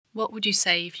What would you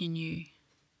say if you knew?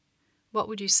 What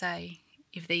would you say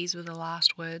if these were the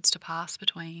last words to pass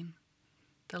between,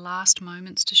 the last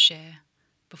moments to share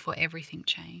before everything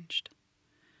changed?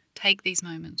 Take these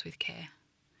moments with care,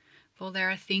 for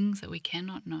there are things that we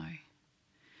cannot know.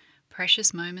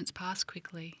 Precious moments pass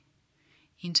quickly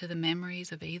into the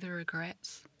memories of either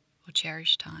regrets or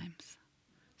cherished times.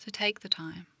 So take the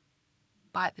time,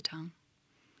 bite the tongue,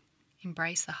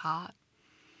 embrace the heart,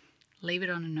 leave it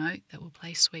on a note that will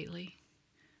play sweetly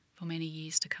for many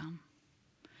years to come.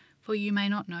 For you may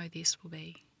not know this will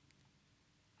be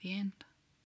the end.